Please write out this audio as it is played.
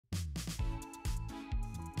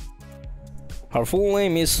Her full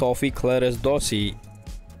name is Sofie Dossi.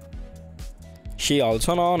 She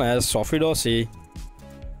also known as Sofie Dossi.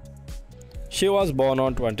 She was born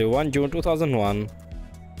on 21 June 2001.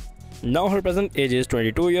 Now her present age is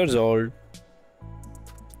 22 years old.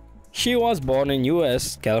 She was born in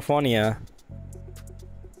US, California.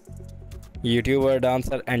 YouTuber,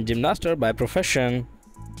 dancer and gymnaster by profession.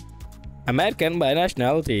 American by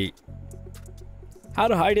nationality.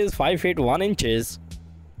 Her height is 5 feet 1 inches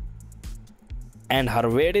and her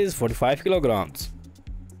weight is 45 kilograms.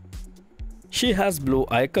 She has blue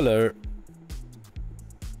eye color.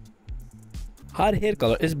 Her hair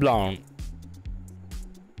color is blonde.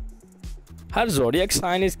 Her zodiac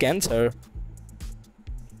sign is Cancer.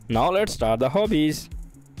 Now let's start the hobbies.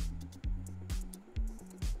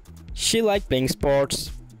 She likes playing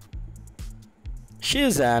sports. She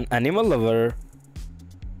is an animal lover.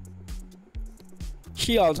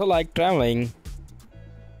 She also likes traveling.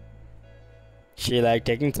 She likes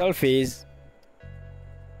taking selfies.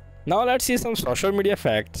 Now let's see some social media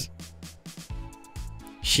facts.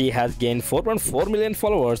 She has gained 4.4 million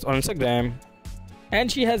followers on Instagram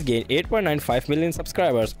and she has gained 8.95 million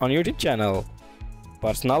subscribers on YouTube channel.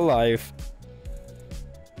 Personal life.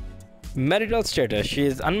 Marital status, she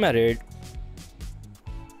is unmarried.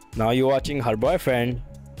 Now you're watching her boyfriend.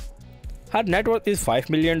 Her net worth is $5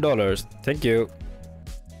 million. Thank you.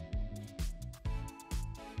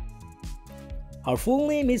 Her full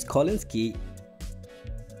name is Kolinsky.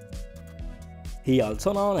 He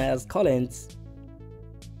also known as Collins.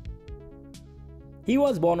 He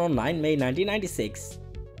was born on 9 May 1996.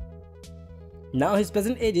 Now his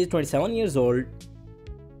present age is 27 years old.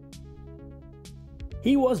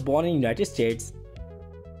 He was born in United States.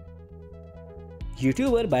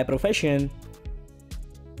 YouTuber by profession.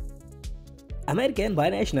 American by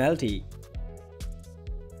nationality.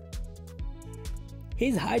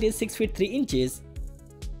 His height is 6 feet 3 inches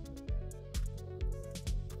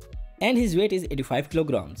and his weight is 85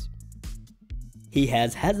 kilograms. He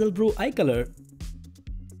has hazel blue eye color.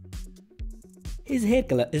 His hair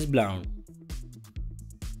color is blonde.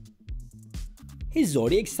 His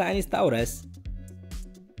zodiac sign is Taurus.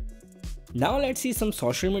 Now let's see some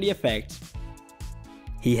social media facts.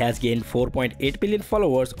 He has gained 4.8 million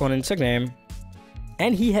followers on Instagram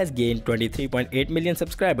and he has gained 23.8 million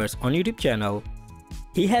subscribers on YouTube channel.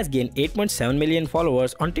 He has gained 8.7 million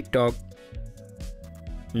followers on TikTok.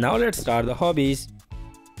 Now let's start the hobbies.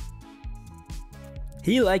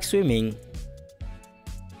 He likes swimming,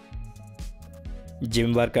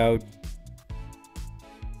 gym workout,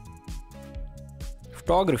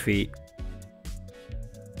 photography.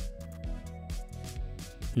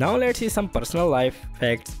 Now let's see some personal life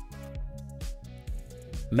facts.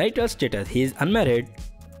 Marital status, he is unmarried.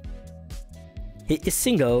 He is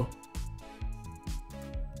single.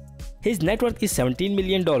 His net worth is $17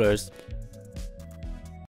 million.